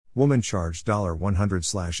Woman charged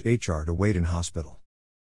 $100/HR to wait in hospital.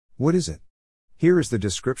 What is it? Here is the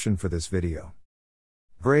description for this video.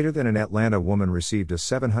 Greater than an Atlanta woman received a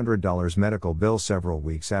 $700 medical bill several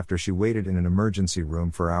weeks after she waited in an emergency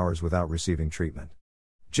room for hours without receiving treatment.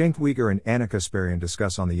 Cenk Uygur and Anna Kasparian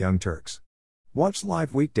discuss on the Young Turks. Watch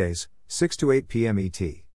live weekdays, 6 to 8 p.m. ET.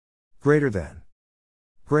 Greater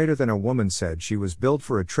than a woman said she was billed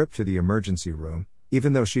for a trip to the emergency room,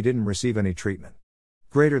 even though she didn't receive any treatment.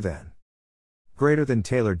 Greater than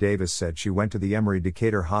Taylor Davis said she went to the Emory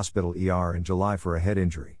Decatur Hospital ER in July for a head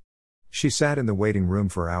injury. She sat in the waiting room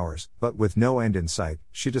for hours, but with no end in sight,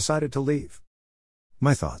 she decided to leave.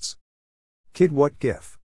 My thoughts. Kid, what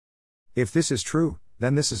gif? If this is true,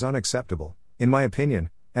 then this is unacceptable, in my opinion,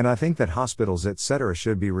 and I think that hospitals etc.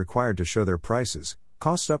 should be required to show their prices,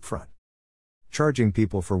 costs up front. Charging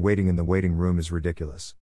people for waiting in the waiting room is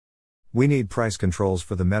ridiculous. We need price controls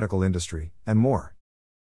for the medical industry, and more.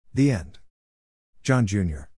 The end. John Jr.